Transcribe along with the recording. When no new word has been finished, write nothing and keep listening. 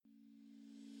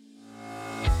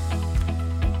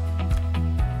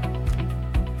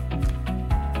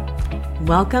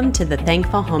Welcome to the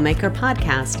Thankful Homemaker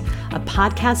Podcast, a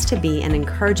podcast to be an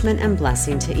encouragement and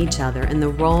blessing to each other in the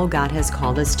role God has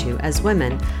called us to as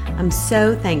women. I'm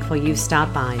so thankful you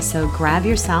stopped by, so grab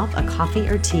yourself a coffee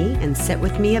or tea and sit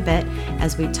with me a bit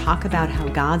as we talk about how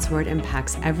God's Word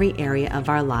impacts every area of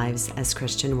our lives as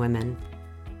Christian women.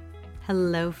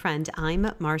 Hello, friend. I'm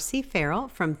Marcy Farrell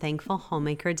from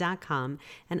ThankfulHomemaker.com,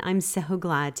 and I'm so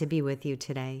glad to be with you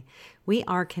today. We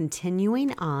are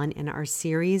continuing on in our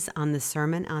series on the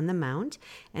Sermon on the Mount,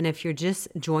 and if you're just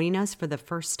joining us for the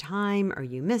first time or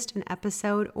you missed an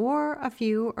episode or a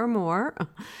few or more,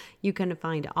 you can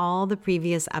find all the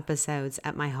previous episodes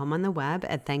at my home on the web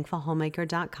at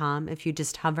ThankfulHomemaker.com. If you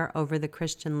just hover over the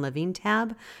Christian Living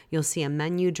tab, you'll see a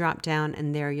menu drop down,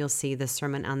 and there you'll see the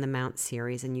Sermon on the Mount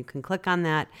series, and you can click on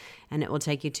that, and it will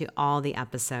take you to all the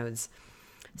episodes.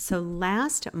 So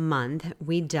last month,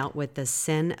 we dealt with the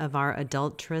sin of our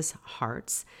adulterous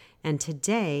hearts, and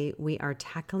today we are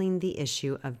tackling the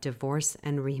issue of divorce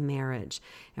and remarriage,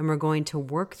 and we're going to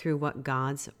work through what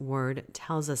God's Word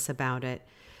tells us about it.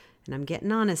 And I'm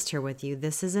getting honest here with you.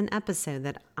 This is an episode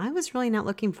that I was really not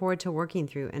looking forward to working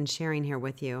through and sharing here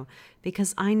with you,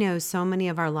 because I know so many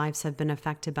of our lives have been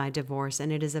affected by divorce,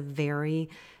 and it is a very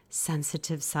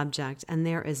sensitive subject, and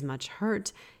there is much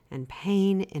hurt and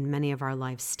pain in many of our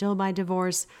lives still by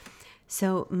divorce.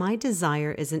 So my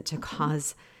desire isn't to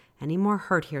cause any more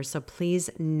hurt here. So please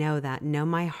know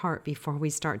my heart before we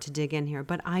start to dig in here.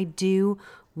 But I do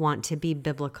want to be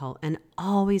biblical, and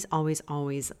always,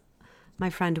 my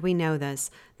friend, we know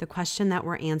this. The question that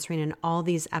we're answering in all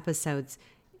these episodes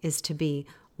is to be,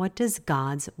 what does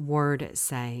God's Word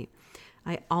say?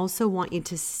 I also want you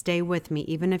to stay with me,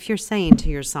 even if you're saying to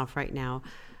yourself right now,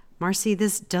 Marcy,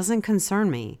 this doesn't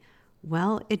concern me.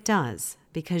 Well, it does,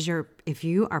 because if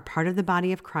you are part of the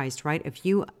body of Christ, right? If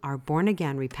you are born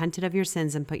again, repented of your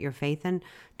sins, and put your faith and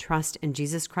trust in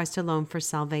Jesus Christ alone for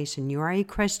salvation, you are a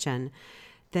Christian,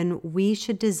 then we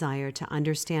should desire to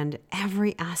understand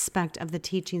every aspect of the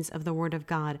teachings of the Word of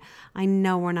God. I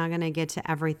know we're not going to get to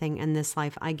everything in this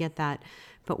life. I get that.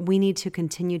 But we need to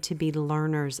continue to be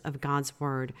learners of God's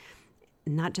Word.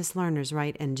 Not just learners,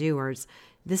 right, and doers.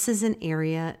 This is an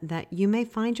area that you may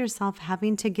find yourself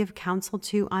having to give counsel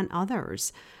to on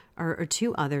others, or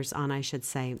to others on, I should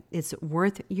say. It's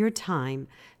worth your time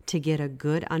to get a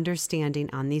good understanding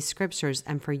on these scriptures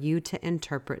and for you to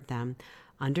interpret them.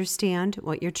 Understand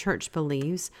what your church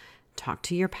believes. Talk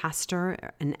to your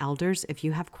pastor and elders if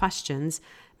you have questions.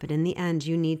 But in the end,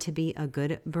 you need to be a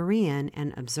good Berean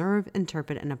and observe,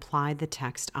 interpret, and apply the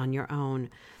text on your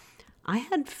own. I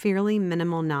had fairly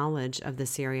minimal knowledge of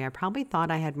this area. I probably thought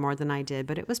I had more than I did,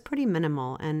 but it was pretty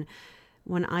minimal. And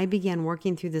when I began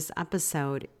working through this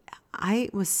episode, I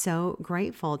was so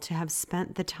grateful to have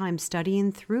spent the time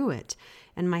studying through it.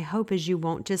 And my hope is you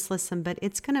won't just listen, but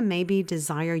it's going to maybe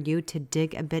desire you to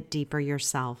dig a bit deeper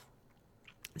yourself.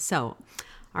 So,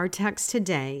 our text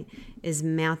today is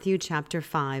Matthew chapter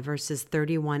 5, verses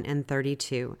 31 and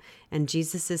 32. And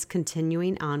Jesus is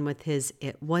continuing on with his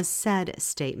 "it was said"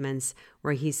 statements,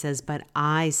 where he says, "But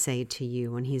I say to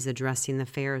you," when he's addressing the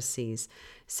Pharisees.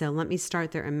 So let me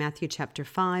start there in Matthew chapter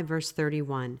 5, verse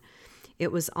 31.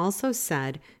 "It was also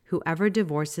said, whoever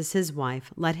divorces his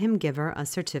wife, let him give her a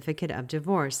certificate of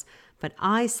divorce. But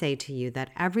I say to you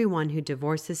that everyone who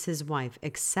divorces his wife,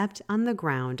 except on the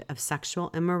ground of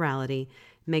sexual immorality,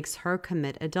 makes her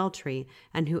commit adultery,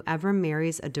 and whoever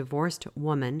marries a divorced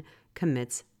woman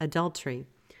commits adultery."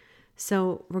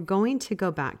 So we're going to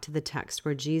go back to the text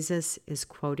where Jesus is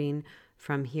quoting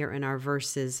from here in our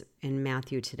verses in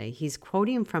Matthew today. He's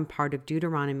quoting from part of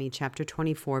Deuteronomy chapter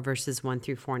 24, verses 1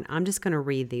 through 4. And I'm just going to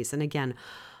read these. And again,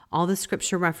 all the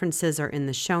scripture references are in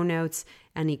the show notes.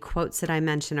 Any quotes that I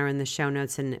mention are in the show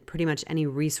notes, and pretty much any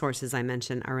resources I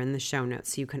mention are in the show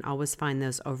notes. So you can always find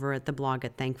those over at the blog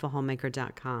at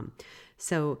ThankfulHomemaker.com.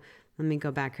 So let me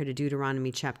go back here to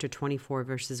Deuteronomy chapter 24,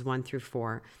 verses 1 through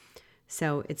 4.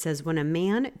 So it says, "When a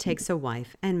man takes a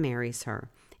wife and marries her,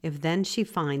 if then she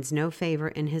finds no favor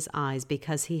in his eyes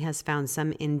because he has found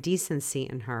some indecency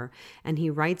in her, and he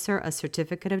writes her a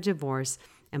certificate of divorce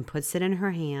and puts it in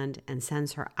her hand and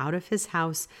sends her out of his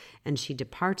house, and she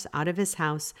departs out of his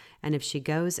house, and if she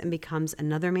goes and becomes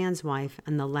another man's wife,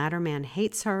 and the latter man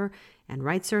hates her and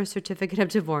writes her a certificate of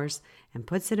divorce and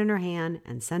puts it in her hand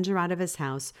and sends her out of his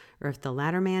house, or if the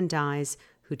latter man dies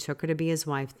who took her to be his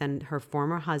wife, then her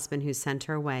former husband who sent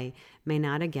her away may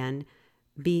not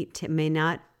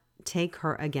take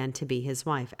her again to be his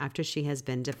wife after she has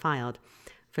been defiled.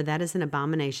 For that is an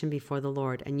abomination before the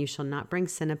Lord, and you shall not bring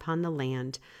sin upon the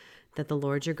land that the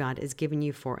Lord your God is giving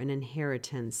you for an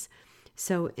inheritance."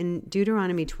 So in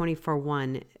Deuteronomy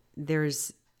 24:1,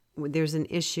 there's there's an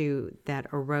issue that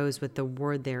arose with the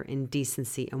word there,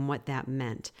 indecency, and what that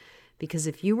meant. Because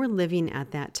if you were living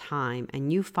at that time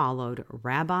and you followed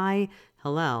Rabbi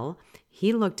Hillel,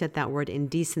 he looked at that word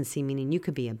indecency, meaning you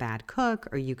could be a bad cook,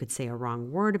 or you could say a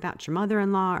wrong word about your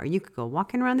mother-in-law, or you could go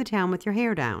walking around the town with your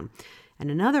hair down. And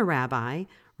another rabbi,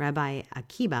 Rabbi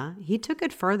Akiba, he took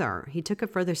it further. He took it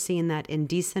further, seeing that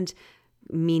indecent,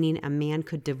 meaning a man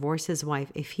could divorce his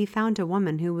wife if he found a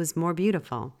woman who was more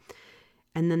beautiful.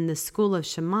 And then the school of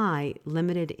Shammai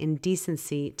limited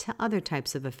indecency to other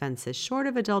types of offenses, short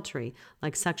of adultery,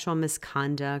 like sexual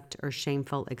misconduct or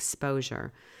shameful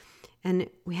exposure. And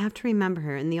we have to remember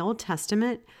here, in the Old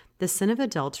Testament, the sin of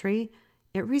adultery,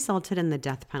 it resulted in the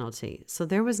death penalty. So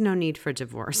there was no need for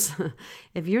divorce.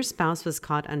 If your spouse was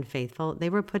caught unfaithful, they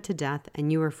were put to death and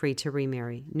you were free to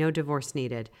remarry. No divorce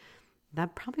needed.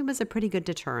 That probably was a pretty good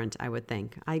deterrent, I would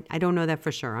think. I don't know that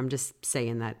for sure. I'm just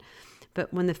saying that.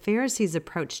 But when the Pharisees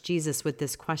approached Jesus with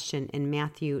this question in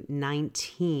Matthew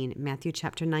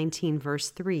chapter 19, verse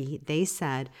 3, they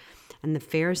said, and the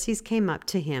Pharisees came up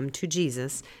to him, to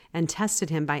Jesus, and tested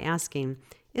him by asking,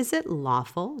 "Is it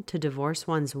lawful to divorce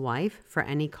one's wife for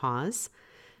any cause?"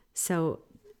 So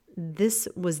this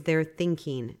was their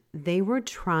thinking. They were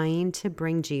trying to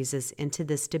bring Jesus into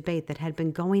this debate that had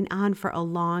been going on for a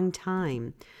long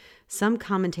time. Some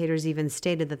commentators even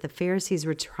stated that the Pharisees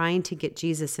were trying to get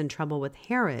Jesus in trouble with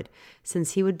Herod,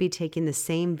 since he would be taking the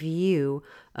same view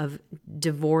of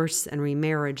divorce and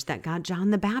remarriage that got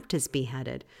John the Baptist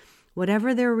beheaded.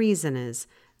 Whatever their reason is,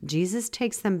 Jesus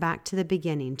takes them back to the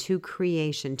beginning, to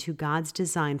creation, to God's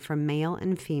design for male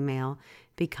and female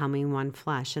becoming one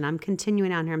flesh. And I'm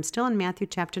continuing on here. I'm still in Matthew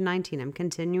chapter 19. I'm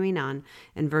continuing on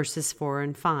in verses 4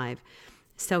 and 5.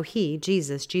 So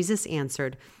Jesus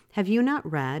answered, "Have you not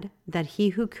read that he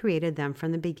who created them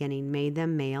from the beginning made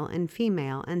them male and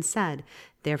female, and said,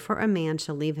 'Therefore a man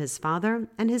shall leave his father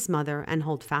and his mother and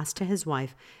hold fast to his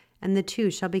wife, and the two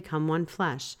shall become one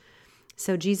flesh?'"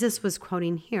 So Jesus was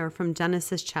quoting here from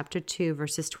Genesis chapter 2,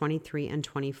 verses 23 and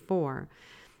 24.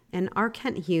 And R.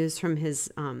 Kent Hughes, from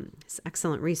his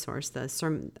excellent resource,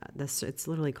 it's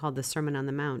literally called the Sermon on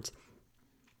the Mount.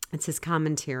 It's his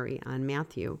commentary on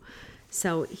Matthew.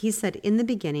 So he said, in the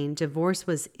beginning, divorce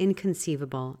was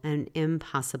inconceivable and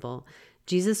impossible.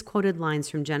 Jesus quoted lines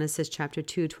from Genesis chapter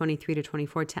 2, 23 to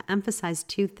 24 to emphasize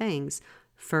two things.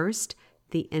 First,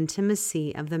 the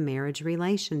intimacy of the marriage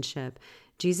relationship.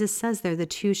 Jesus says there, the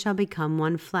two shall become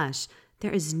one flesh.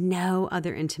 There is no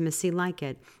other intimacy like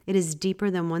it. It is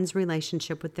deeper than one's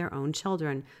relationship with their own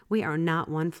children. We are not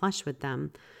one flesh with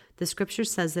them. The scripture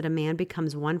says that a man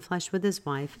becomes one flesh with his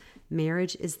wife.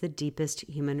 Marriage is the deepest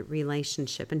human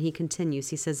relationship. And he continues,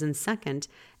 he says, and second,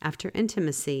 after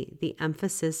intimacy, the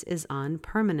emphasis is on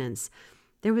permanence.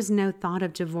 There was no thought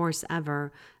of divorce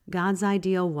ever. God's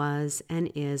ideal was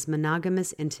and is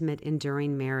monogamous, intimate,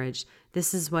 enduring marriage.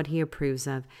 This is what he approves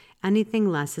of. Anything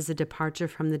less is a departure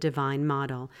from the divine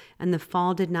model, and the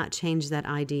fall did not change that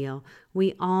ideal.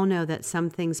 We all know that some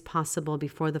things possible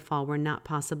before the fall were not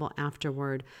possible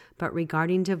afterward, but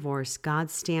regarding divorce,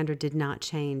 God's standard did not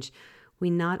change.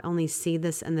 We not only see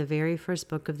this in the very first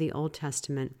book of the Old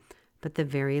Testament, but the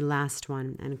very last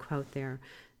one, end quote there.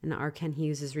 And R. Kent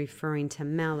Hughes is referring to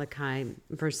Malachi,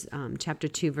 chapter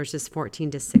 2, verses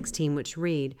 14 to 16, which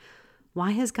read,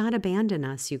 "Why has God abandoned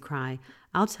us, you cry?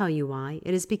 I'll tell you why.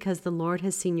 It is because the Lord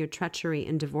has seen your treachery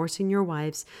in divorcing your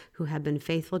wives who have been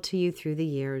faithful to you through the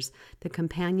years, the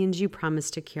companions you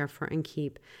promised to care for and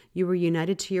keep. You were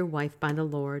united to your wife by the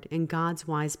Lord. In God's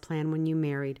wise plan when you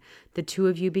married, the two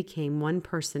of you became one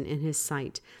person in his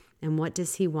sight. And what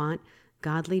does he want?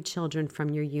 Godly children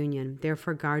from your union.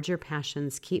 Therefore guard your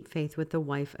passions, keep faith with the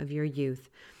wife of your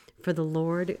youth. For the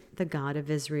Lord, the God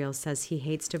of Israel, says he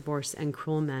hates divorce and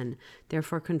cruel men.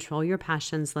 Therefore control your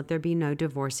passions, let there be no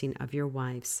divorcing of your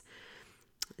wives."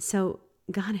 So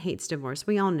God hates divorce.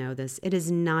 We all know this. It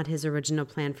is not his original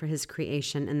plan for his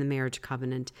creation in the marriage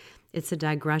covenant. It's a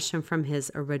digression from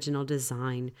his original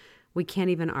design. We can't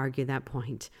even argue that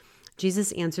point.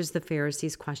 Jesus answers the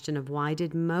Pharisees' question of why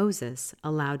did Moses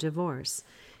allow divorce?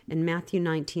 In Matthew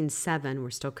 19:7,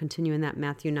 we're still continuing that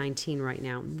Matthew 19 right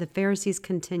now. The Pharisees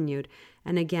continued,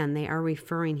 and again, they are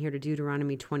referring here to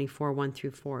Deuteronomy 24, 1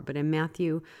 through 4. But in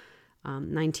Matthew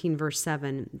 19, verse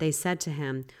 7, they said to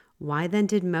him, "Why then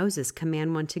did Moses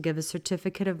command one to give a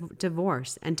certificate of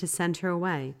divorce and to send her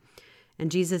away?" And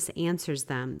Jesus answers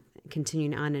them,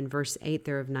 continuing on in verse 8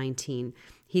 there of 19.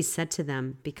 He said to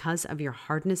them, "Because of your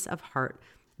hardness of heart,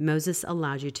 Moses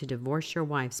allowed you to divorce your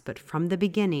wives, but from the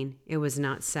beginning it was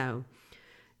not so."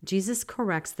 Jesus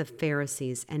corrects the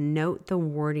Pharisees, and note the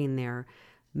wording there.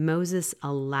 Moses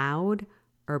allowed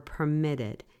or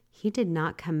permitted. He did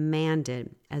not command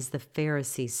it as the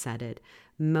Pharisees said it.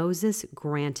 Moses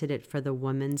granted it for the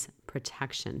woman's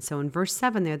protection. So in verse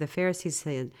 7 there, the Pharisees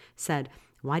said,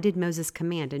 why did Moses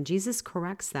command? And Jesus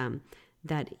corrects them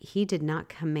that he did not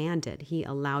command it. He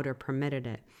allowed or permitted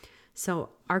it. So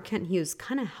R. Kent Hughes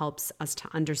kind of helps us to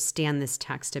understand this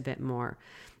text a bit more.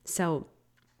 So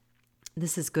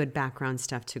this is good background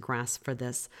stuff to grasp for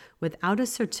this. Without a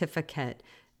certificate,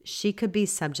 she could be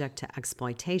subject to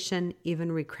exploitation,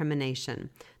 even recrimination.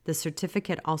 The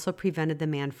certificate also prevented the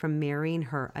man from marrying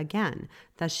her again.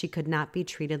 Thus, she could not be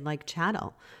treated like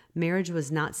chattel. Marriage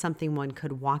was not something one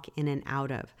could walk in and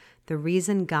out of. The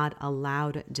reason God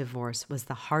allowed divorce was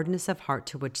the hardness of heart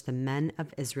to which the men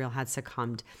of Israel had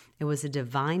succumbed. It was a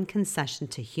divine concession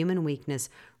to human weakness,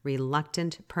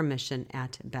 reluctant permission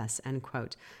at best, end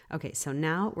quote. Okay, so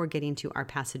now we're getting to our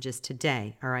passages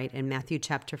today, all right, in Matthew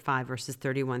chapter 5, verses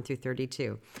 31 through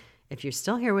 32. If you're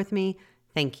still here with me,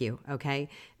 thank you, okay?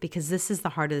 Because this is the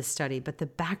heart of the study, but the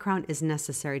background is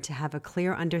necessary to have a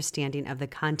clear understanding of the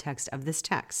context of this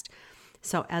text.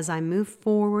 So as I move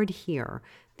forward here,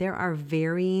 there are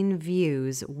varying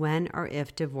views when or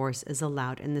if divorce is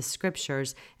allowed in the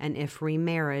scriptures and if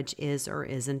remarriage is or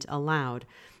isn't allowed.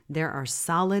 There are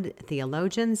solid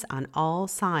theologians on all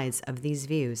sides of these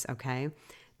views, okay?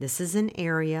 This is an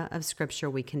area of scripture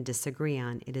we can disagree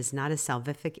on. It is not a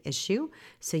salvific issue,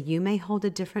 so you may hold a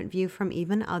different view from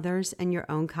even others in your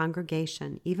own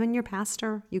congregation. Even your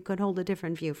pastor, you could hold a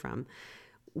different view from.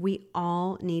 We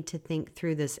all need to think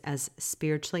through this as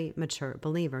spiritually mature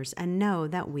believers and know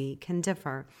that we can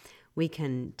differ. We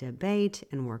can debate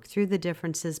and work through the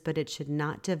differences, but it should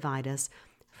not divide us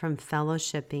from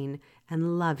fellowshipping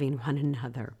and loving one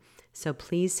another. So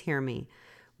please hear me.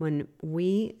 When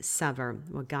we sever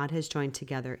what God has joined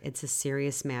together, it's a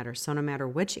serious matter. So no matter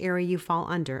which area you fall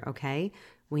under, okay,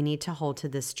 we need to hold to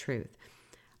this truth.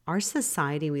 Our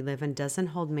society we live in doesn't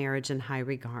hold marriage in high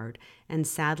regard, and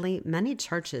sadly, many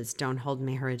churches don't hold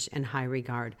marriage in high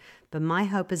regard. But my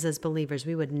hope is as believers,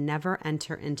 we would never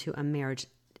enter into a marriage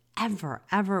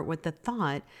ever with the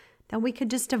thought that we could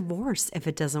just divorce if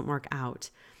it doesn't work out.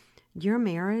 Your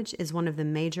marriage is one of the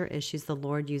major issues the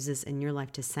Lord uses in your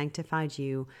life to sanctify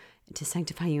you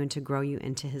and to grow you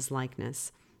into His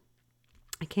likeness.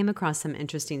 I came across some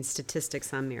interesting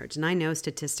statistics on marriage, and I know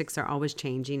statistics are always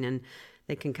changing and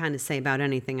they can kind of say about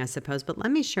anything, I suppose, but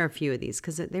let me share a few of these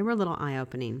because they were a little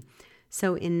eye-opening. So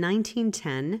in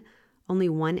 1910, only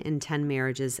 1 in 10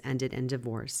 marriages ended in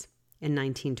divorce. In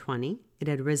 1920, it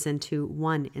had risen to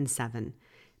 1 in 7.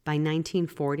 By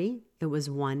 1940, it was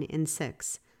 1 in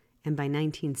 6. And by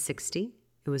 1960,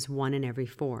 it was 1 in every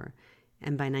 4.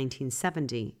 And by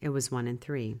 1970, it was 1 in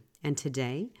 3. And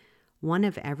today, 1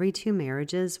 of every 2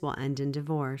 marriages will end in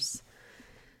divorce.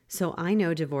 So I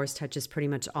know divorce touches pretty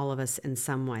much all of us in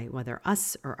some way, whether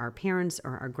us or our parents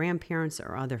or our grandparents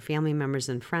or other family members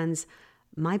and friends.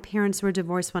 My parents were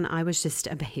divorced when I was just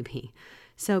a baby.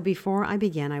 So before I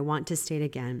begin, I want to state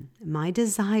again, my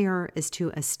desire is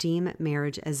to esteem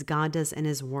marriage as God does in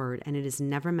His Word, and it is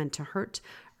never meant to hurt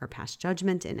or pass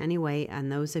judgment in any way on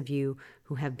those of you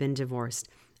who have been divorced.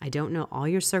 I don't know all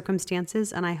your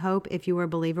circumstances, and I hope if you were a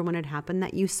believer when it happened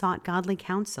that you sought godly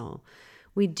counsel.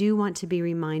 We do want to be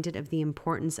reminded of the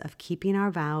importance of keeping our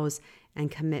vows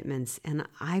and commitments, and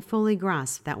I fully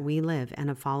grasp that we live in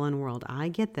a fallen world. I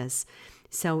get this.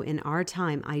 So in our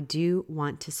time, I do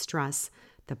want to stress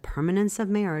the permanence of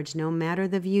marriage, no matter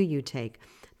the view you take.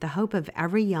 The hope of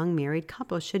every young married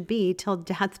couple should be till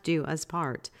death do us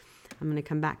part. I'm going to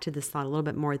come back to this thought a little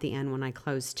bit more at the end when I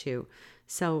close too.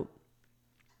 So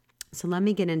let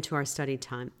me get into our study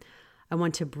time. I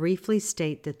want to briefly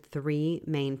state the 3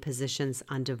 main positions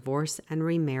on divorce and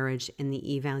remarriage in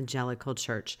the evangelical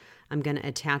church. I'm going to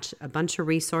attach a bunch of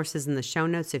resources in the show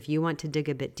notes if you want to dig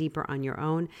a bit deeper on your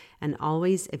own. And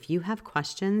always, if you have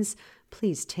questions,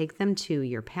 please take them to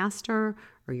your pastor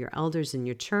or your elders in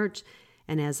your church.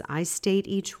 And as I state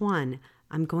each one,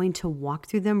 I'm going to walk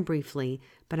through them briefly,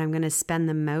 but I'm going to spend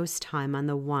the most time on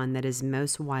the one that is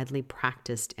most widely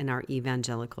practiced in our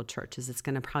evangelical churches. It's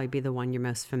going to probably be the one you're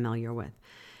most familiar with.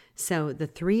 So the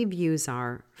 3 views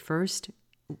are, first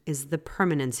is the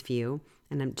permanence view,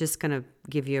 and I'm just going to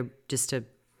give you just a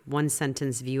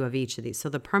one-sentence view of each of these. So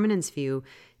the permanence view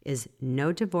is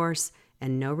no divorce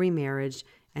and no remarriage,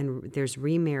 and there's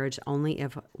remarriage only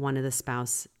if one of the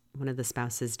spouses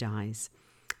dies.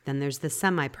 Then there's the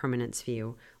semi-permanence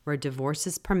view, where divorce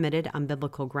is permitted on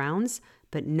biblical grounds,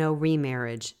 but no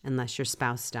remarriage unless your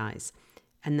spouse dies.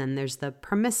 And then there's the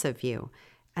permissive view.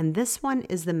 And this one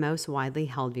is the most widely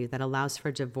held view that allows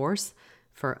for divorce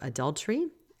for adultery,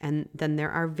 And then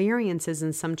there are variances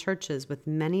in some churches, with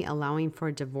many allowing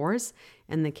for divorce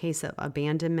in the case of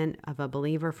abandonment of a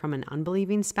believer from an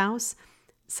unbelieving spouse.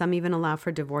 Some even allow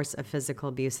for divorce of physical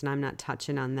abuse, and I'm not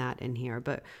touching on that in here.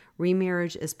 But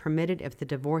remarriage is permitted if the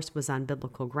divorce was on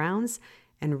biblical grounds,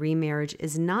 and remarriage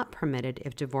is not permitted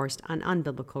if divorced on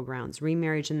unbiblical grounds.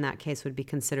 Remarriage in that case would be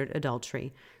considered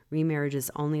adultery. Remarriage is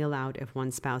only allowed if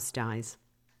one spouse dies.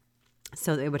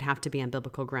 So it would have to be on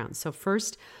biblical grounds. So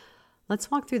first, let's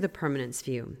walk through the permanence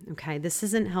view. Okay, this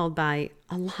isn't held by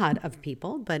a lot of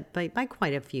people, but by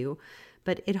quite a few,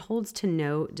 but it holds to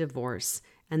no divorce,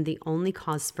 and the only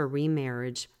cause for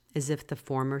remarriage is if the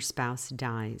former spouse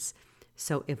dies.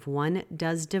 So if one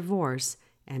does divorce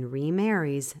and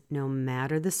remarries, no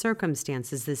matter the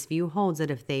circumstances, this view holds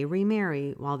that if they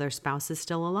remarry while their spouse is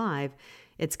still alive,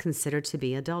 it's considered to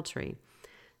be adultery.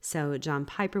 So John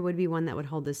Piper would be one that would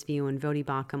hold this view, and Vodi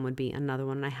Bakum would be another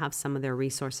one. And I have some of their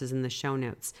resources in the show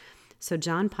notes. So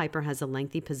John Piper has a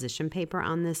lengthy position paper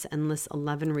on this and lists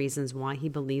 11 reasons why he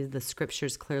believes the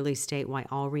scriptures clearly state why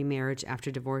all remarriage after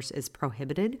divorce is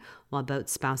prohibited while both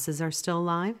spouses are still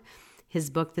alive. His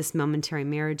book, This Momentary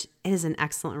Marriage, is an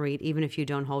excellent read, even if you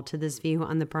don't hold to this view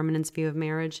on the permanence view of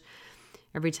marriage.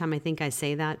 Every time I think I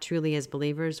say that, truly as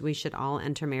believers, we should all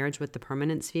enter marriage with the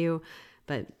permanence view.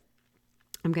 But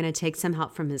I'm going to take some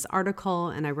help from his article,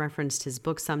 and I referenced his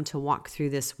book some to walk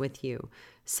through this with you.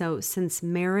 So since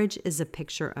marriage is a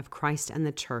picture of Christ and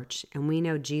the church, and we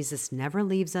know Jesus never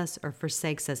leaves us or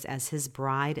forsakes us as his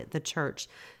bride, the church,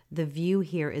 the view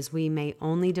here is we may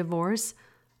only divorce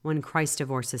when Christ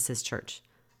divorces his church,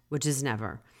 which is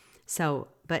never. So,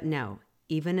 but no,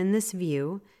 even in this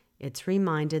view, it's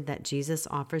reminded that Jesus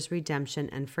offers redemption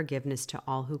and forgiveness to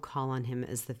all who call on him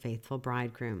as the faithful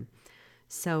bridegroom.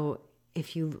 So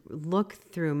if you look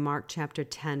through Mark chapter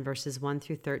 10, verses 1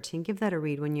 through 13, give that a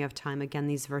read when you have time. Again,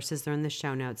 these verses are in the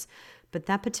show notes. But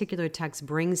that particular text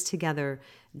brings together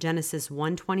Genesis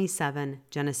 1:27,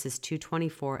 Genesis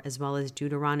 2:24, as well as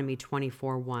Deuteronomy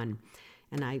 24:1.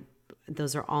 And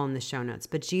those are all in the show notes.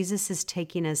 But Jesus is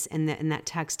taking us in that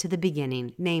text to the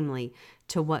beginning, namely,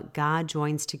 to what God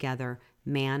joins together,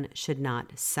 man should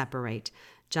not separate.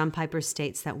 John Piper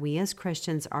states that we as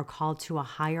Christians are called to a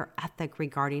higher ethic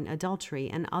regarding adultery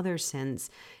and other sins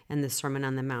in the Sermon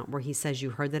on the Mount, where he says,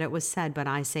 "You heard that it was said, but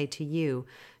I say to you."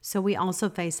 So we also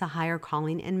face a higher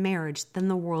calling in marriage than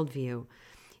the worldview.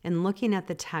 In looking at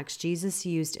the text Jesus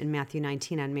used in Matthew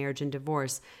 19 on marriage and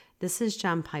divorce, this is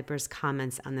John Piper's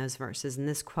comments on those verses, and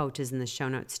this quote is in the show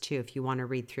notes too if you want to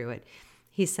read through it.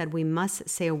 He said, "We must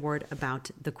say a word about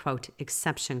the, quote,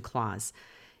 exception clause.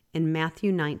 In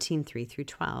Matthew 19, 3 through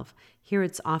 12, here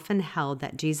it's often held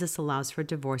that Jesus allows for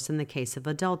divorce in the case of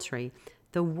adultery.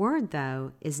 The word,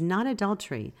 though, is not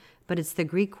adultery, but it's the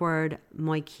Greek word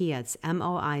moicheia. It's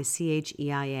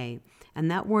moicheia,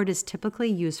 and that word is typically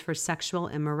used for sexual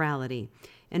immorality.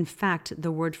 In fact,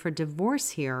 the word for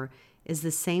divorce here is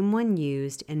the same one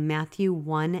used in Matthew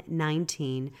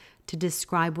 1:19 to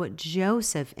describe what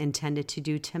Joseph intended to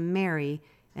do to Mary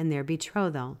in their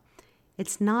betrothal.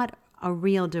 It's not a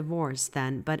real divorce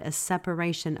then, but a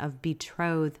separation of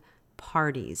betrothed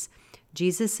parties.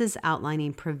 Jesus is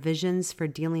outlining provisions for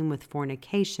dealing with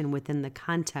fornication within the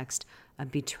context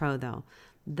of betrothal.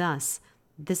 Thus,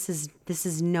 this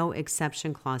is no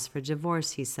exception clause for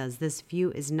divorce, he says. This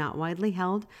view is not widely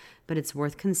held, but it's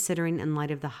worth considering in light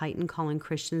of the heightened calling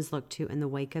Christians look to in the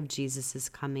wake of Jesus'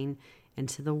 coming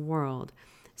into the world.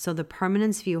 So the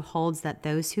permanence view holds that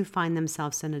those who find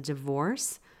themselves in a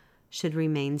divorce should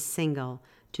remain single,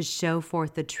 to show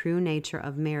forth the true nature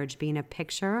of marriage being a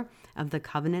picture of the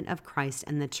covenant of Christ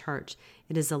and the church.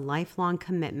 It is a lifelong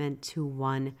commitment to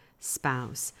one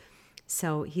spouse.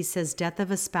 So he says death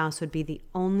of a spouse would be the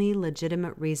only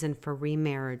legitimate reason for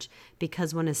remarriage,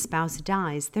 because when a spouse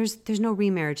dies, there's no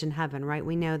remarriage in heaven, right?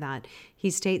 We know that. He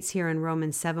states here in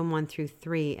Romans 7:1 through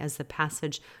 3 as the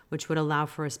passage which would allow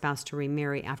for a spouse to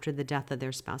remarry after the death of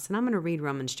their spouse. And I'm going to read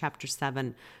Romans chapter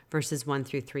 7, verses 1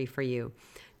 through 3 for you.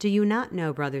 "Do you not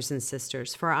know, brothers and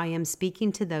sisters, for I am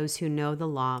speaking to those who know the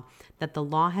law, that the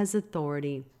law has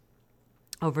authority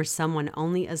over someone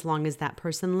only as long as that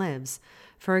person lives.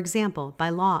 For example, by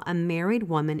law, a married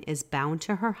woman is bound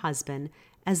to her husband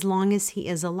as long as he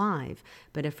is alive.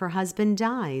 But if her husband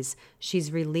dies,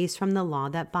 she's released from the law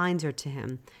that binds her to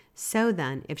him. So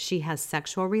then, if she has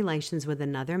sexual relations with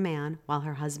another man while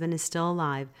her husband is still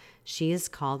alive, she is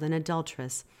called an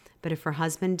adulteress. But if her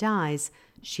husband dies,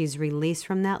 she's released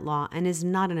from that law and is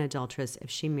not an adulteress if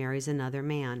she marries another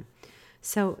man."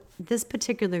 So this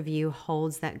particular view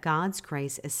holds that God's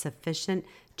grace is sufficient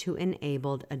to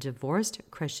enable a divorced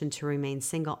Christian to remain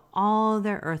single all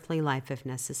their earthly life if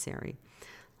necessary.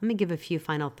 Let me give a few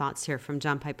final thoughts here from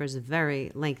John Piper's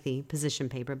very lengthy position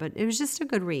paper, but it was just a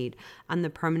good read on the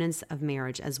permanence of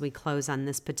marriage as we close on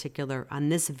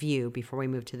this view before we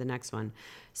move to the next one.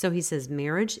 So he says,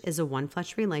 marriage is a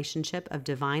one-flesh relationship of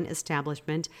divine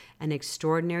establishment and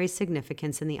extraordinary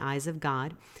significance in the eyes of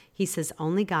God. He says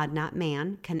only God, not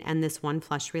man, can end this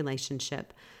one-flesh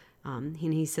relationship. And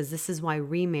he says this is why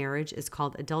remarriage is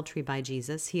called adultery by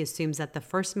Jesus. He assumes that the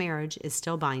first marriage is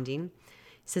still binding.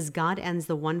 He says God ends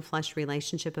the one flesh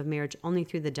relationship of marriage only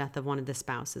through the death of one of the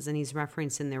spouses. And he's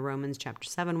referencing there Romans chapter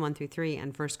 7, 1-3,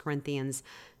 and 1 Corinthians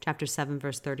chapter 7,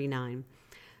 verse 39.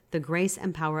 The grace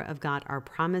and power of God are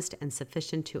promised and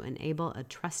sufficient to enable a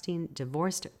trusting,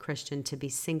 divorced Christian to be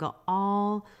single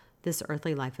all this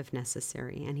earthly life if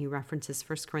necessary. And he references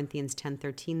 1 Corinthians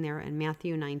 10:13 there and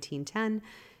Matthew 19:10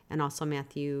 and also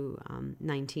Matthew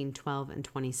 19:12 and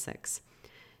 26.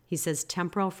 He says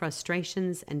temporal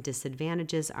frustrations and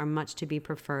disadvantages are much to be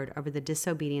preferred over the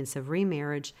disobedience of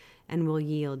remarriage and will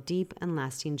yield deep and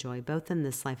lasting joy both in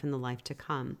this life and the life to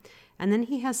come. And then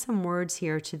he has some words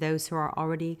here to those who are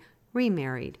already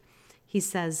remarried. He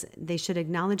says they should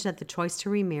acknowledge that the choice to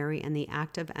remarry and the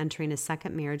act of entering a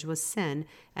second marriage was sin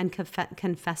and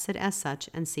confess it as such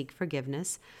and seek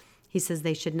forgiveness. He says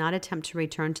they should not attempt to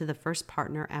return to the first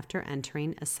partner after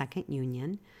entering a second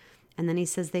union. And then he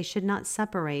says they should not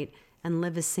separate and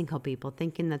live as single people,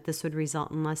 thinking that this would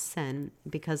result in less sin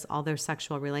because all their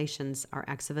sexual relations are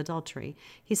acts of adultery.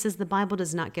 He says the Bible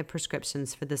does not give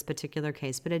prescriptions for this particular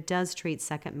case, but it does treat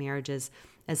second marriages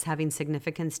as having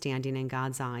significant standing in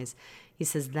God's eyes. He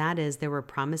says that is, there were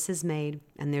promises made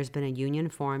and there's been a union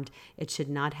formed. It should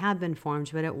not have been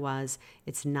formed, but it was.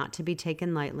 It's not to be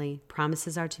taken lightly.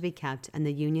 Promises are to be kept, and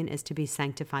the union is to be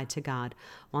sanctified to God.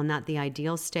 While not the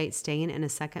ideal state, staying in a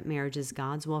second marriage is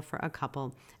God's will for a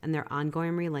couple, and their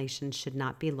ongoing relations should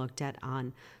not be looked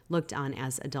on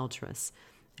as adulterous.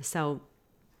 So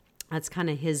that's kind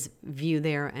of his view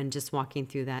there, and just walking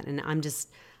through that. And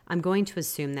I'm going to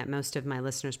assume that most of my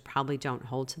listeners probably don't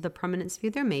hold to the permanence view.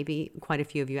 There may be quite a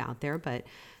few of you out there, but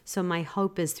so my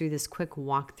hope is through this quick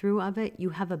walkthrough of it,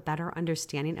 you have a better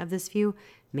understanding of this view.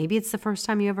 Maybe it's the first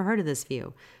time you ever heard of this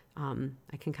view.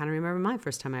 I can kind of remember my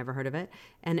first time I ever heard of it.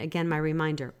 And again, my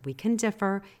reminder, we can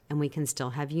differ and we can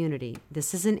still have unity.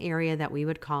 This is an area that we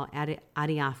would call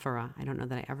adiaphora. I don't know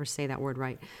that I ever say that word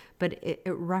right, but it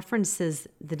references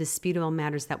the disputable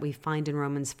matters that we find in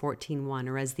Romans 14:1,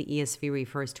 or as the ESV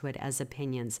refers to it, as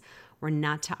opinions. We're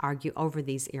not to argue over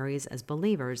these areas as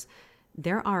believers.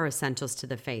 There are essentials to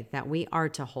the faith that we are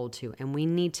to hold to and we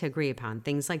need to agree upon.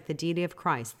 Things like the deity of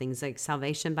Christ, things like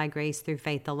salvation by grace through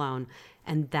faith alone.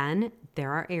 And then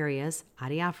there are areas,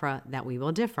 adiaphora, that we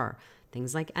will differ.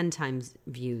 Things like end times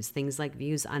views, things like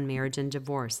views on marriage and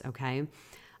divorce, okay?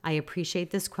 I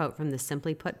appreciate this quote from the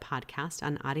Simply Put podcast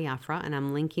on adiaphora, and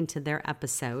I'm linking to their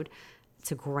episode.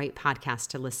 It's a great podcast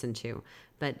to listen to.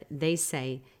 But they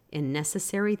say, in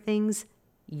necessary things,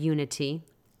 unity.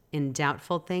 In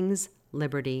doubtful things,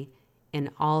 liberty.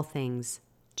 In all things,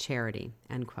 charity.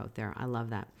 End quote there. I love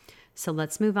that. So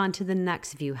let's move on to the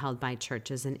next view held by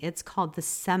churches, and it's called the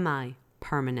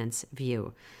semi-permanence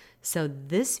view. So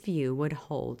this view would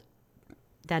hold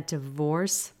that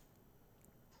divorce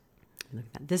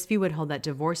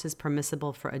is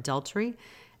permissible for adultery,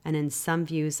 and in some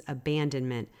views,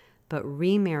 abandonment, but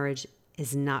remarriage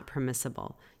is not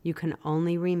permissible. You can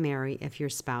only remarry if your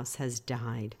spouse has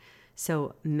died.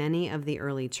 So many of the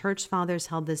early church fathers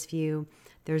held this view.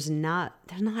 I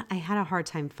had a hard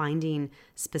time finding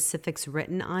specifics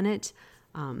written on it.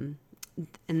 And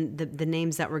the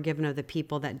names that were given of the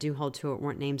people that do hold to it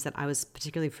weren't names that I was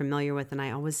particularly familiar with. And I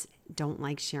always don't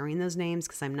like sharing those names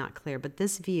because I'm not clear. But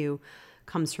this view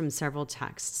comes from several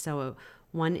texts. So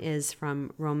one is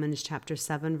from Romans chapter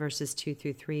 7, verses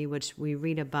 2-3, which we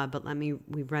read above, but we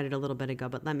read it a little bit ago,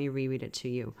 but let me reread it to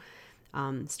you.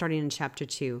 Starting in chapter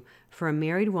 2, for a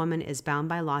married woman is bound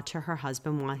by law to her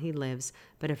husband while he lives,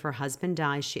 but if her husband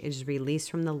dies, she is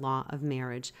released from the law of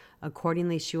marriage.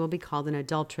 Accordingly, she will be called an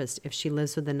adulteress if she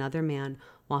lives with another man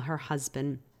while her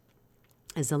husband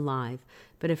is alive.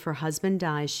 But if her husband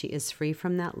dies, she is free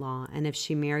from that law, and if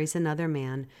she marries another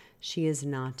man, she is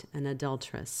not an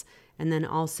adulteress. And then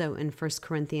also in 1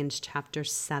 Corinthians chapter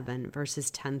 7,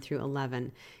 verses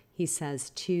 10-11, he says,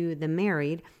 to the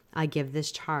married, I give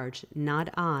this charge, not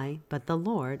I, but the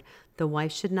Lord. The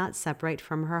wife should not separate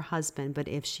from her husband, but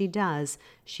if she does,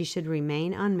 she should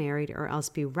remain unmarried or else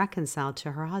be reconciled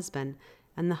to her husband,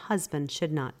 and the husband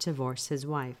should not divorce his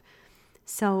wife.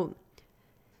 So,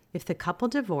 if the couple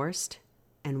divorced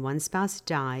and one spouse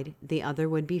died, the other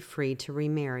would be free to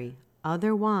remarry.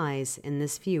 Otherwise, in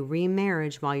this view,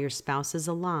 remarriage while your spouse is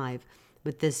alive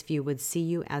with this view would see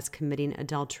you as committing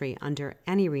adultery under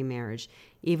any remarriage,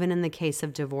 even in the case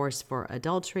of divorce for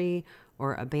adultery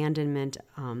or abandonment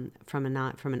from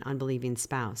an unbelieving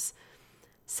spouse.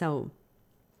 So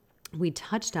we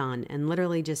touched on and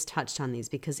literally just touched on these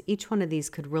because each one of these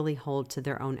could really hold to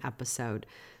their own episode.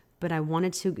 But I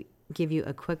wanted to give you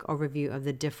a quick overview of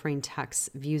the differing texts,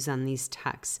 views on these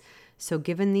texts. So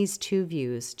given these two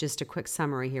views, just a quick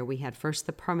summary here, we had first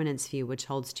the permanence view, which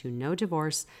holds to no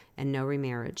divorce and no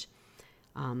remarriage.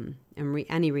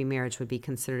 Any remarriage would be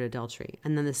considered adultery.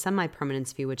 And then the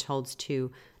semi-permanence view, which holds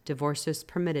to divorce is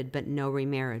permitted but no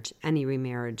remarriage. Any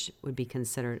remarriage would be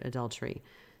considered adultery.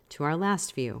 To our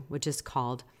last view, which is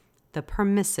called the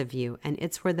permissive view, and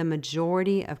it's where the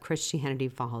majority of Christianity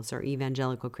falls, or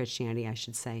evangelical Christianity, I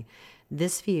should say.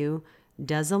 This view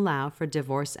does allow for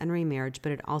divorce and remarriage,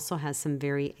 but it also has some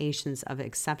variations of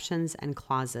exceptions and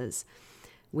clauses.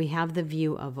 We have the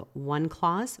view of one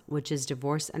clause, which is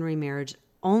divorce and remarriage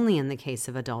only in the case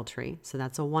of adultery. So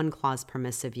that's a one clause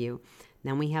permissive view.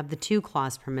 Then we have the two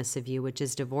clause permissive view, which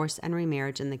is divorce and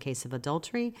remarriage in the case of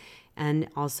adultery, and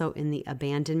also in the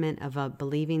abandonment of a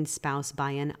believing spouse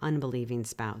by an unbelieving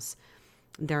spouse.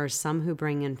 There are some who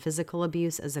bring in physical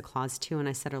abuse as a clause two, and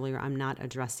I said earlier, I'm not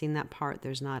addressing that part.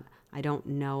 I don't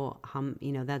know how,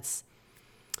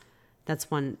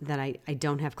 that's one that I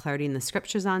don't have clarity in the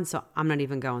scriptures on, so I'm not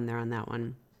even going there on that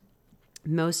one.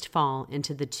 Most fall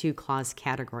into the two clause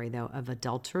category, though, of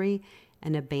adultery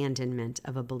and abandonment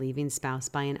of a believing spouse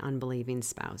by an unbelieving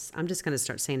spouse. I'm just going to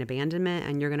start saying abandonment,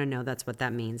 and you're going to know that's what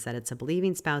that means, that it's a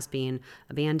believing spouse being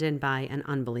abandoned by an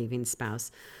unbelieving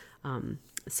spouse.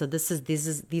 So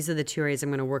these are the two areas I'm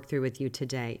going to work through with you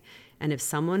today. And if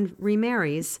someone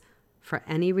remarries for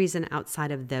any reason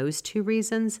outside of those two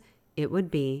reasons, it would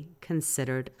be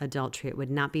considered adultery. It would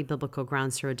not be biblical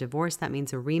grounds for a divorce. That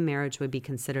means a remarriage would be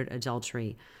considered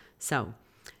adultery. So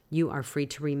you are free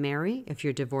to remarry if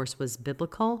your divorce was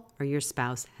biblical or your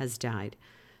spouse has died.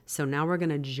 So now we're going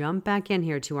to jump back in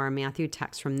here to our Matthew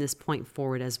text from this point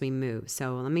forward as we move.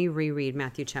 So let me reread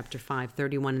Matthew chapter 5,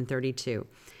 31 and 32.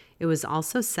 It was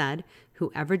also said,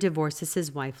 whoever divorces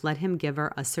his wife, let him give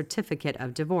her a certificate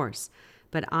of divorce.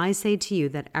 But I say to you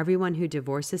that everyone who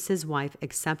divorces his wife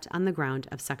except on the ground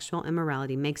of sexual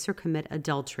immorality makes her commit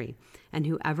adultery, and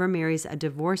whoever marries a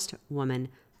divorced woman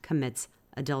commits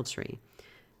adultery.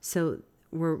 So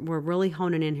we're really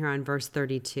honing in here on verse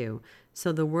 32.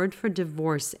 So the word for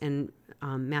divorce in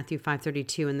Matthew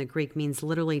 5:32 in the Greek means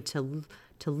literally to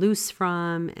loose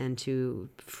from and to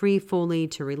free fully,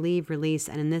 to relieve, release,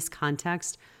 and in this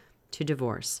context, to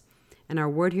divorce. And our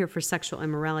word here for sexual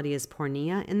immorality is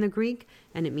porneia in the Greek,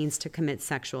 and it means to commit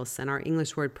sexual sin. Our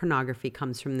English word pornography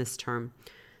comes from this term.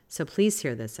 So please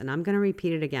hear this, and I'm going to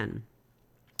repeat it again.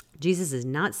 Jesus is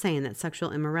not saying that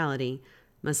sexual immorality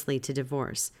must lead to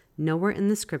divorce. Nowhere in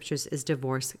the scriptures is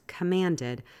divorce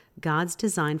commanded. God's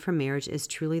design for marriage is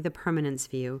truly the permanence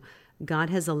view. God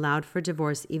has allowed for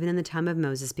divorce even in the time of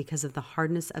Moses because of the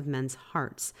hardness of men's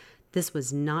hearts. This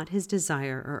was not his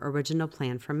desire or original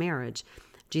plan for marriage.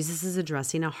 Jesus is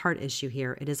addressing a heart issue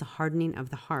here. It is a hardening of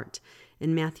the heart.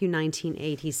 In Matthew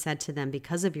 19:8, he said to them,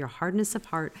 because of your hardness of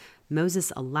heart,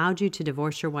 Moses allowed you to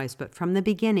divorce your wives, but from the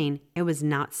beginning, it was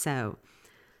not so.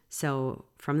 So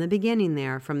from the beginning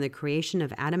there, from the creation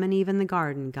of Adam and Eve in the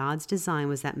garden, God's design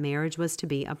was that marriage was to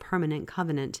be a permanent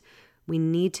covenant. We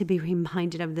need to be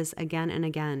reminded of this again and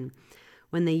again.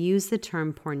 When they use the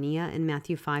term porneia in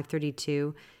Matthew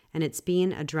 5:32, and it's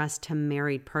being addressed to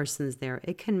married persons there,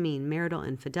 it can mean marital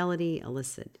infidelity,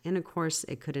 illicit intercourse.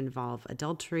 It could involve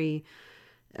adultery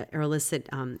or illicit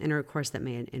intercourse that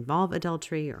may involve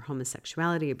adultery or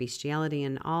homosexuality or bestiality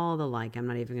and all the like. I'm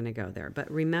not even going to go there. But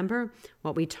remember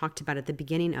what we talked about at the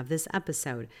beginning of this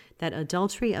episode, that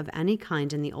adultery of any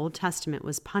kind in the Old Testament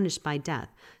was punished by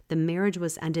death. The marriage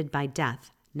was ended by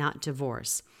death, not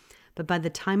divorce. But by the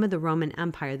time of the Roman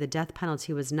Empire, the death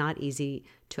penalty was not easy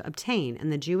to obtain,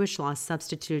 and the Jewish law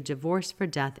substituted divorce for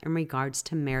death in regards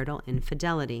to marital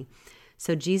infidelity.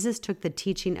 So Jesus took the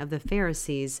teaching of the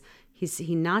Pharisees,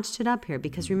 he notched it up here,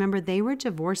 because remember, they were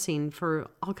divorcing for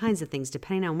all kinds of things,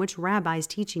 depending on which rabbi's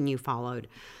teaching you followed.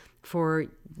 For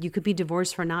you could be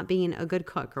divorced for not being a good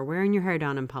cook or wearing your hair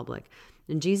down in public.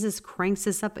 And Jesus cranks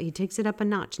this up, he takes it up a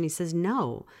notch, and he says,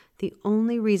 no, the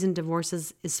only reason divorce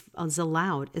is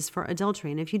allowed is for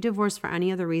adultery. And if you divorce for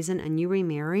any other reason and you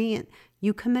remarry,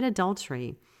 you commit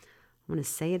adultery. I'm going to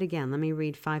say it again. Let me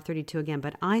read 5:32 again.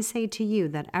 But I say to you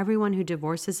that everyone who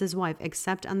divorces his wife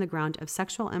except on the ground of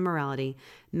sexual immorality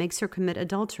makes her commit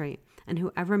adultery, and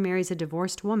whoever marries a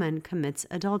divorced woman commits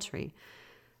adultery.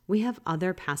 We have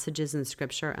other passages in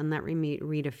Scripture, and let me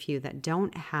read a few that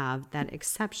don't have that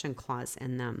exception clause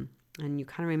in them. And you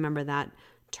kind of remember that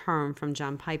term from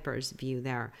John Piper's view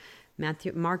there.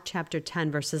 Mark chapter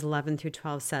 10, verses 11 through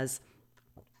 12 says,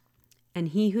 "And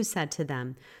he who said to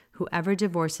them, 'Whoever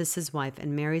divorces his wife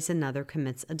and marries another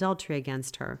commits adultery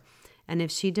against her. And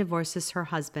if she divorces her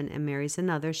husband and marries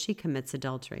another, she commits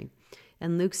adultery.'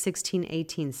 And Luke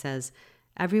 16:18 says,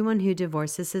 'Everyone who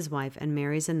divorces his wife and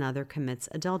marries another commits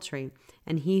adultery.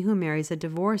 And he who marries a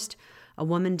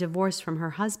woman divorced from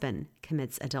her husband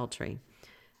commits adultery.'"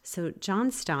 So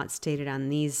John Stott stated on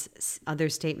these other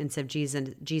statements of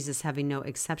Jesus having no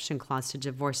exception clause to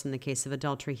divorce in the case of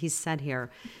adultery, he said,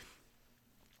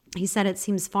 it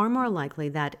seems far more likely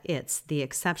that the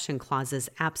exception clause's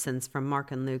absence from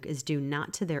Mark and Luke is due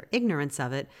not to their ignorance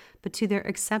of it, but to their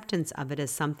acceptance of it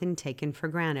as something taken for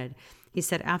granted. He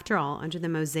said, after all, under the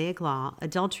Mosaic law,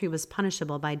 adultery was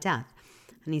punishable by death.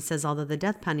 And he says, although the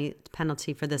death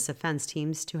penalty for this offense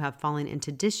seems to have fallen into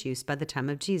disuse by the time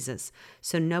of Jesus,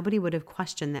 so nobody would have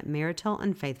questioned that marital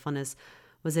unfaithfulness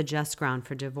was a just ground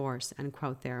for divorce, end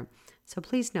quote there. So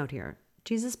please note here,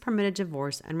 Jesus permitted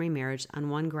divorce and remarriage on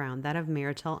one ground, that of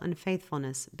marital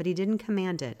unfaithfulness, but he didn't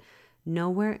command it.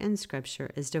 Nowhere in Scripture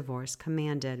is divorce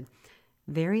commanded.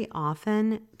 Very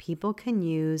often, people can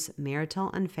use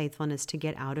marital unfaithfulness to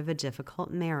get out of a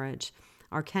difficult marriage.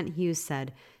 Or Kent Hughes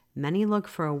said, "Many look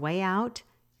for a way out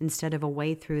instead of a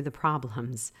way through the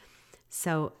problems."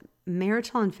 So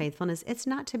marital unfaithfulness, it's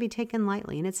not to be taken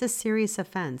lightly, and it's a serious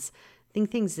offense.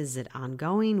 Think things, is it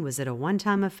ongoing? Was it a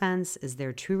one-time offense? Is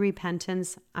there true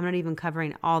repentance? I'm not even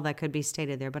covering all that could be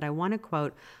stated there, but I want to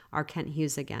quote our Kent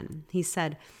Hughes again. He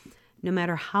said, "No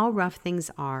matter how rough things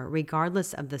are,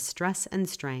 regardless of the stress and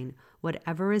strain,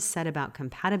 whatever is said about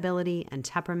compatibility and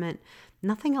temperament,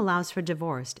 nothing allows for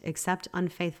divorce except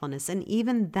unfaithfulness, and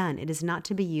even then it is not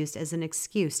to be used as an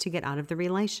excuse to get out of the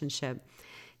relationship."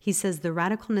 He says the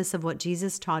radicalness of what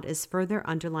Jesus taught is further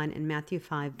underlined in Matthew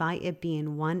 5 by its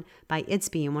being one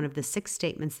of the 6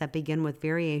 statements that begin with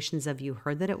variations of "you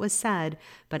heard that it was said,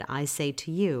 but I say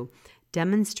to you,"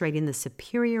 demonstrating the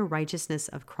superior righteousness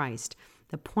of Christ.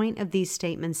 The point of these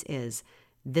statements is,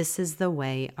 this is the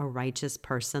way a righteous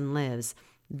person lives.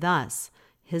 Thus,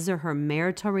 his or her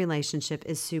marital relationship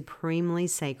is supremely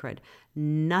sacred.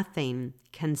 Nothing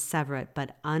can sever it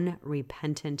but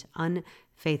unrepentant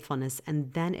unfaithfulness,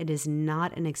 and then it is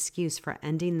not an excuse for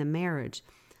ending the marriage,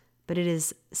 but it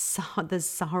is the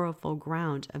sorrowful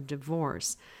ground of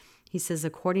divorce. He says,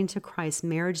 according to Christ,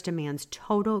 marriage demands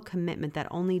total commitment that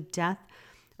only death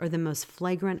or the most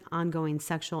flagrant ongoing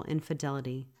sexual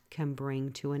infidelity can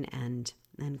bring to an end.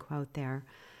 End quote there.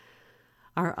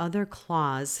 Our other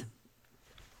clause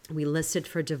we listed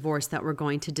for divorce that we're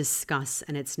going to discuss,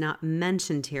 and it's not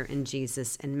mentioned here in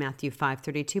Jesus in Matthew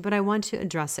 5:32, but I want to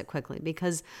address it quickly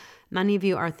because many of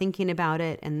you are thinking about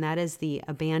it, and that is the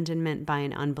abandonment by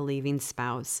an unbelieving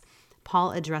spouse.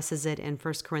 Paul addresses it in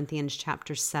 1 Corinthians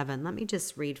chapter 7. Let me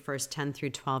just read verse 10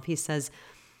 through 12. He says,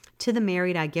 "To the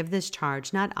married I give this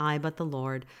charge, not I, but the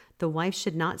Lord. The wife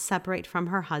should not separate from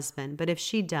her husband, but if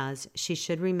she does, she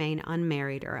should remain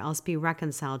unmarried or else be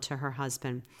reconciled to her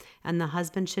husband. And the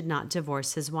husband should not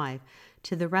divorce his wife.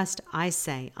 To the rest I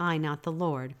say, I, not the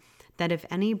Lord, that if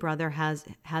any brother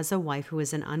has a wife who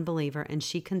is an unbeliever and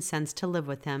she consents to live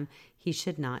with him, he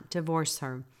should not divorce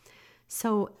her."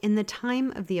 So in the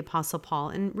time of the Apostle Paul,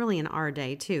 and really in our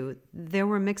day too, there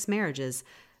were mixed marriages.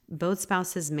 Both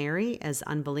spouses marry as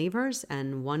unbelievers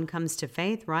and one comes to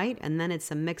faith, right? And then it's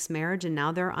a mixed marriage and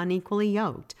now they're unequally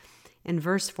yoked. In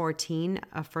verse 14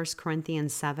 of 1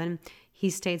 Corinthians 7, he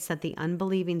states that the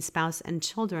unbelieving spouse and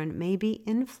children may be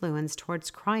influenced towards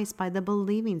Christ by the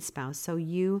believing spouse, so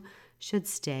you should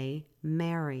stay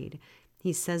married.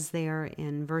 He says there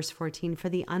in verse 14, "For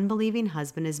the unbelieving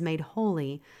husband is made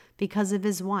holy because of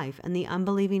his wife, and the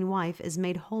unbelieving wife is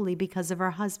made holy because of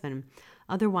her husband.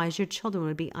 Otherwise your children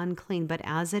would be unclean, but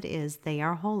as it is, they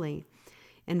are holy."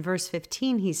 In verse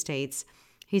 15 he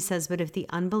says, "But if the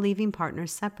unbelieving partner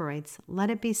separates, let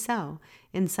it be so.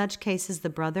 In such cases the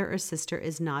brother or sister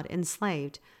is not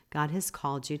enslaved. God has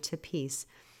called you to peace."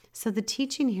 So the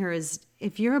teaching here is,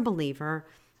 if you're a believer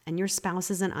and your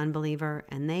spouse is an unbeliever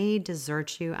and they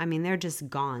desert you, I mean, they're just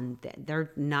gone.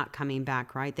 They're not coming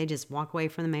back, right? They just walk away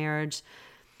from the marriage.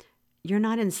 You're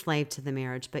not enslaved to the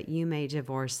marriage, but you may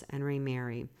divorce and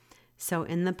remarry. So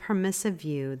in the permissive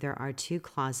view, there are 2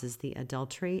 clauses, the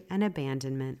adultery and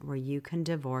abandonment, where you can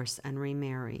divorce and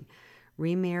remarry.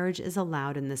 Remarriage is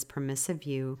allowed in this permissive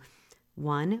view.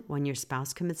 1, when your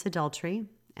spouse commits adultery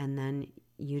and then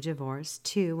you divorce.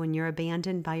 2, when you're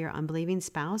abandoned by your unbelieving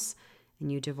spouse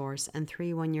and you divorce, and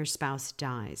 3, when your spouse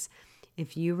dies.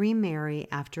 If you remarry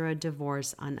after a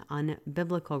divorce on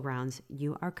unbiblical grounds,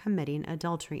 you are committing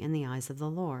adultery in the eyes of the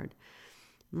Lord.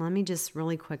 Let me just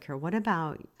really quick here. What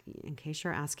about, in case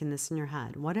you're asking this in your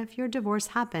head, what if your divorce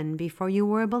happened before you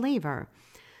were a believer?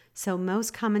 So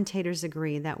most commentators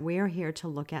agree that we are here to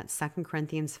look at 2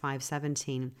 Corinthians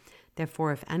 5:17.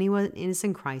 Therefore, if anyone is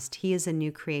in Christ, he is a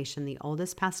new creation. The old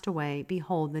has passed away.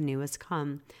 Behold, the new has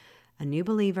come. A new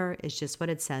believer is just what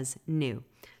it says, new.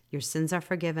 Your sins are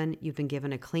forgiven. You've been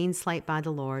given a clean slate by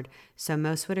the Lord. So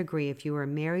most would agree if you were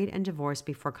married and divorced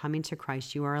before coming to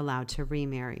Christ, you are allowed to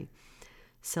remarry.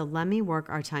 So let me work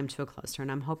our time to a close here.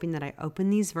 And I'm hoping that I open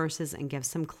these verses and give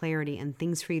some clarity and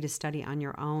things for you to study on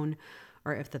your own.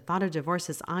 Or if the thought of divorce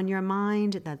is on your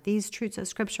mind, that these truths of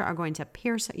Scripture are going to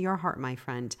pierce your heart, my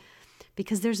friend.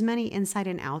 Because there's many inside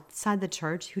and outside the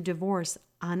church who divorce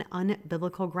on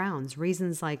unbiblical grounds.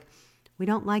 Reasons like, we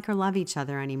don't like or love each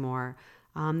other anymore.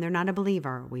 They're not a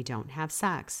believer. We don't have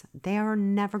sex. They are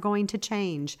never going to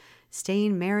change.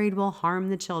 Staying married will harm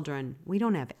the children. We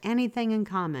don't have anything in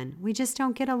common. We just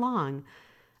don't get along.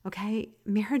 Okay,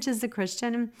 marriage as a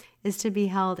Christian is to be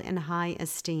held in high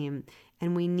esteem,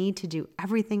 and we need to do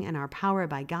everything in our power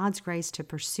by God's grace to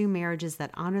pursue marriages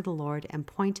that honor the Lord and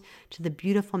point to the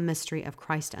beautiful mystery of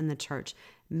Christ and the church.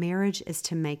 Marriage is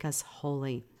to make us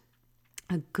holy.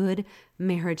 A good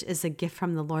marriage is a gift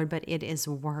from the Lord, but it is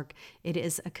work. It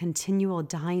is a continual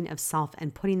dying of self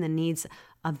and putting the needs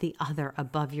of the other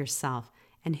above yourself.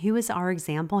 And who is our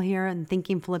example here? And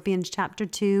thinking Philippians chapter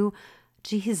 2,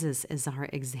 Jesus is our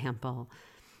example.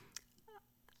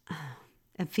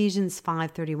 Ephesians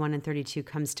 5:31 and 32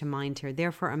 comes to mind here.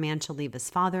 Therefore, a man shall leave his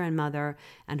father and mother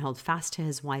and hold fast to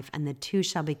his wife, and the two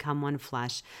shall become one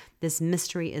flesh. This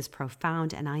mystery is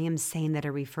profound, and I am saying that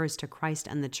it refers to Christ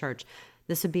and the church.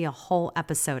 This would be a whole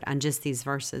episode on just these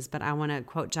verses, but I want to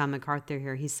quote John MacArthur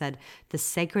here. He said, the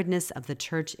sacredness of the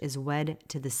church is wed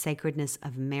to the sacredness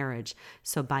of marriage.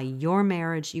 So by your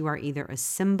marriage, you are either a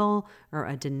symbol or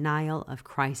a denial of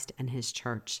Christ and his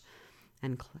church.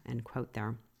 End quote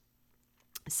there.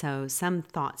 So some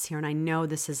thoughts here, and I know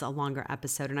this is a longer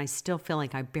episode, and I still feel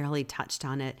like I barely touched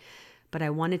on it, but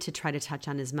I wanted to try to touch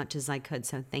on as much as I could.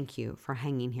 So thank you for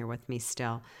hanging here with me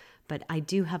still. But I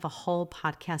do have a whole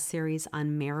podcast series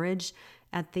on marriage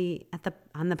on the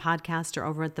podcast or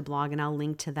over at the blog, and I'll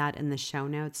link to that in the show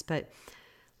notes. But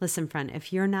listen, friend,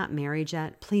 if you're not married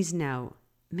yet, please know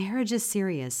marriage is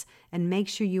serious, and make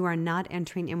sure you are not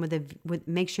entering in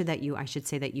make sure that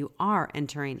you are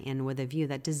entering in with a view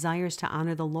that desires to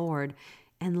honor the Lord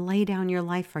and lay down your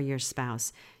life for your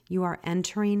spouse. You are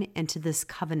entering into this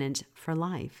covenant for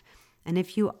life. And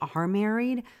if you are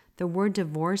married, the word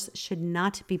divorce should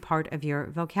not be part of your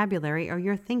vocabulary or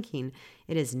your thinking.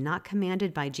 It is not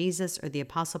commanded by Jesus or the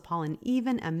Apostle Paul, and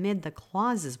even amid the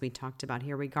clauses we talked about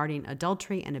here regarding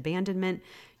adultery and abandonment,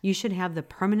 you should have the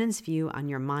permanence view on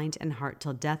your mind and heart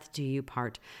till death do you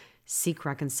part. Seek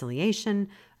reconciliation,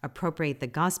 appropriate the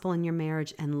gospel in your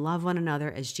marriage, and love one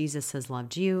another as Jesus has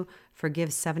loved you.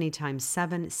 Forgive 70 times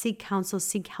 7. Seek counsel,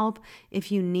 seek help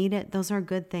if you need it. Those are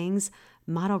good things.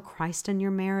 Model Christ in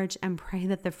your marriage and pray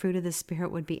that the fruit of the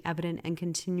Spirit would be evident and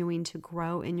continuing to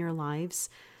grow in your lives.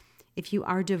 If you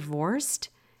are divorced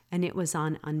and it was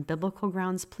on unbiblical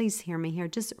grounds, please hear me here.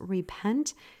 Just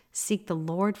repent. Seek the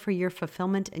Lord for your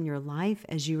fulfillment in your life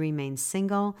as you remain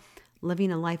single.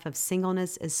 Living a life of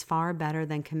singleness is far better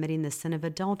than committing the sin of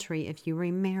adultery if you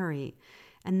remarry.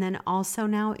 And then also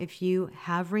now, if you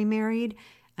have remarried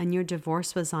and your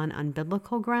divorce was on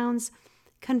unbiblical grounds,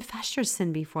 confess your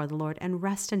sin before the Lord and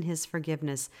rest in his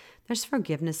forgiveness. There's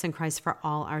forgiveness in Christ for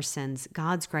all our sins.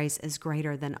 God's grace is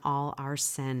greater than all our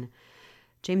sin.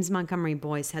 James Montgomery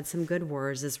Boyce had some good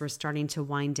words as we're starting to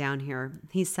wind down here.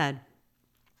 He said,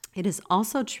 it is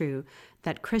also true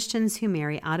that Christians who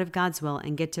marry out of God's will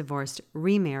and get divorced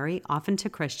remarry, often to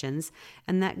Christians,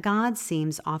 and that God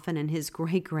seems often in his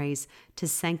great grace to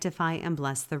sanctify and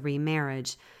bless the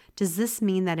remarriage. Does this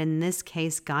mean that in this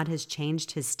case God has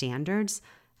changed his standards?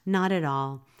 Not at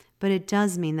all. But it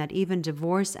does mean that even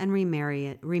divorce and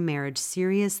remarriage,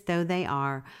 serious though they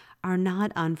are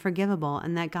not unforgivable,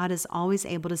 and that God is always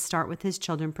able to start with his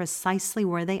children precisely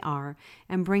where they are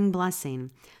and bring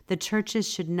blessing. The churches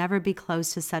should never be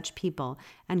closed to such people,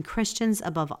 and Christians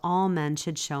above all men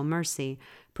should show mercy.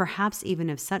 Perhaps even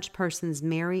if such persons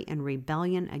marry in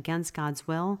rebellion against God's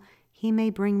will, he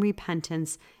may bring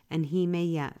repentance, and he may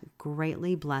yet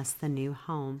greatly bless the new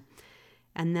home.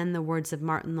 And then the words of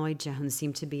Martin Lloyd-Jones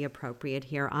seem to be appropriate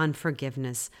here on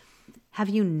forgiveness. Have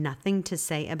you nothing to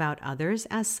say about others?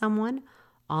 Asked someone.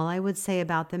 All I would say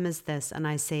about them is this, and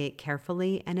I say it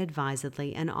carefully and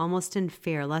advisedly and almost in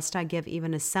fear, lest I give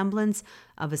even a semblance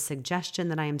of a suggestion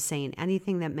that I am saying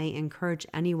anything that may encourage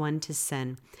anyone to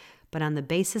sin. But on the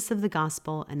basis of the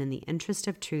gospel and in the interest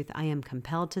of truth, I am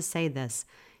compelled to say this.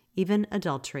 Even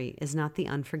adultery is not the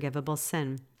unforgivable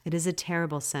sin. It is a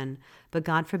terrible sin, but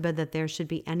God forbid that there should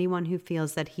be anyone who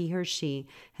feels that he or she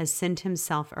has sinned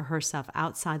himself or herself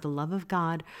outside the love of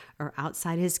God or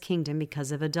outside his kingdom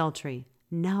because of adultery.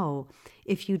 No,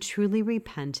 if you truly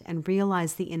repent and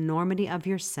realize the enormity of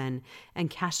your sin and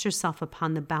cast yourself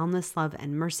upon the boundless love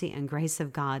and mercy and grace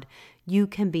of God, you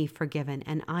can be forgiven,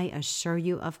 and I assure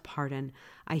you of pardon.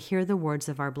 I hear the words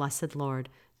of our blessed Lord,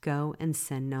 "Go and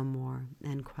sin no more,"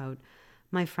 end quote.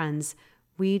 My friends,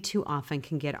 we too often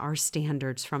can get our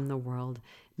standards from the world.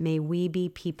 May we be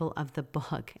people of the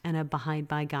book and abide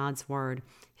by God's word.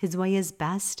 His way is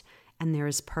best, and there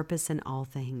is purpose in all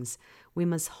things. We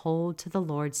must hold to the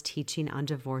Lord's teaching on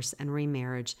divorce and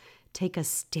remarriage. Take a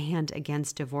stand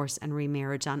against divorce and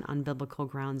remarriage on unbiblical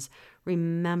grounds.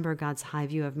 Remember God's high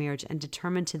view of marriage and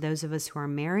determine to those of us who are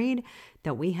married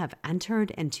that we have entered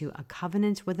into a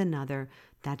covenant with another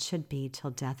that should be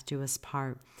till death do us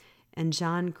part. And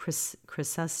John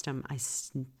Chrysostom, I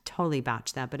totally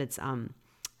botched that, but it's CHRYSOSTOM,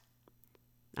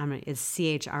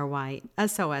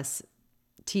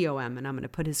 and I'm going to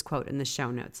put his quote in the show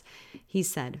notes. He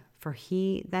said, "For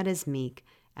he that is meek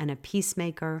and a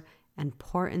peacemaker and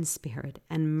poor in spirit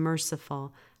and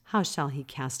merciful, how shall he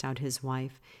cast out his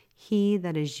wife? He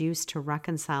that is used to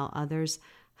reconcile others,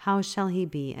 how shall he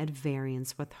be at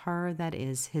variance with her that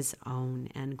is his own?"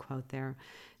 End quote there.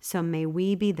 So may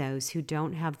we be those who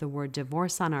don't have the word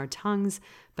divorce on our tongues,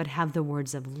 but have the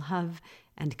words of love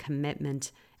and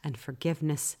commitment and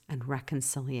forgiveness and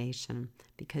reconciliation,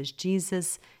 because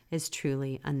Jesus is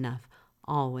truly enough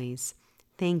always.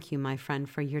 Thank you, my friend,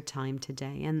 for your time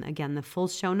today. And again, the full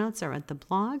show notes are at the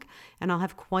blog, and I'll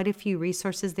have quite a few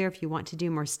resources there if you want to do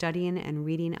more studying and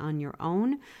reading on your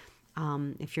own.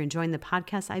 If you're enjoying the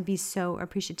podcast, I'd be so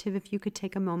appreciative if you could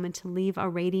take a moment to leave a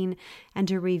rating and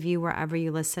a review wherever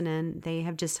you listen in. They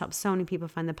have just helped so many people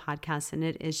find the podcast, and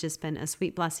it has just been a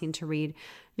sweet blessing to read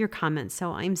your comments.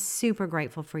 So I'm super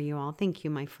grateful for you all. Thank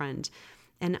you, my friend.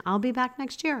 And I'll be back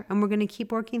next year, and we're going to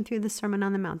keep working through the Sermon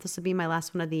on the Mount. This will be my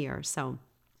last one of the year.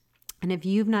 And if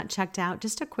you've not checked out,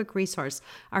 just a quick resource,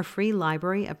 our free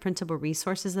library of printable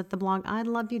resources at the blog, I'd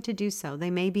love you to do so.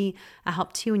 They may be a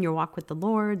help to you in your walk with the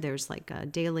Lord. There's like a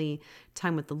daily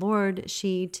time with the Lord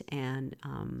sheet, and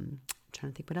I'm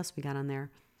trying to think what else we got on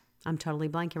there. I'm totally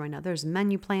blanking right now. There's a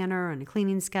menu planner and a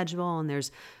cleaning schedule, and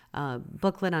there's a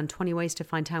booklet on 20 ways to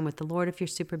find time with the Lord if you're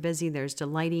super busy. There's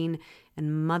delighting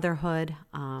in motherhood.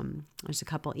 There's a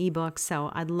couple ebooks.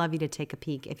 So I'd love you to take a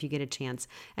peek if you get a chance.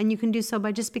 And you can do so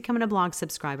by just becoming a blog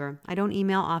subscriber. I don't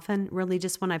email often, really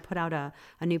just when I put out a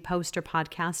new post or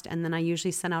podcast. And then I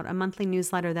usually send out a monthly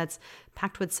newsletter that's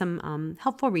packed with some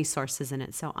helpful resources in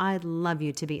it. So I'd love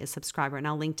you to be a subscriber, and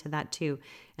I'll link to that too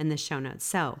in the show notes.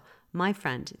 So my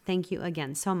friend, thank you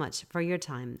again so much for your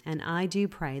time, and I do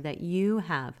pray that you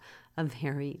have a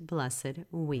very blessed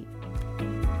week.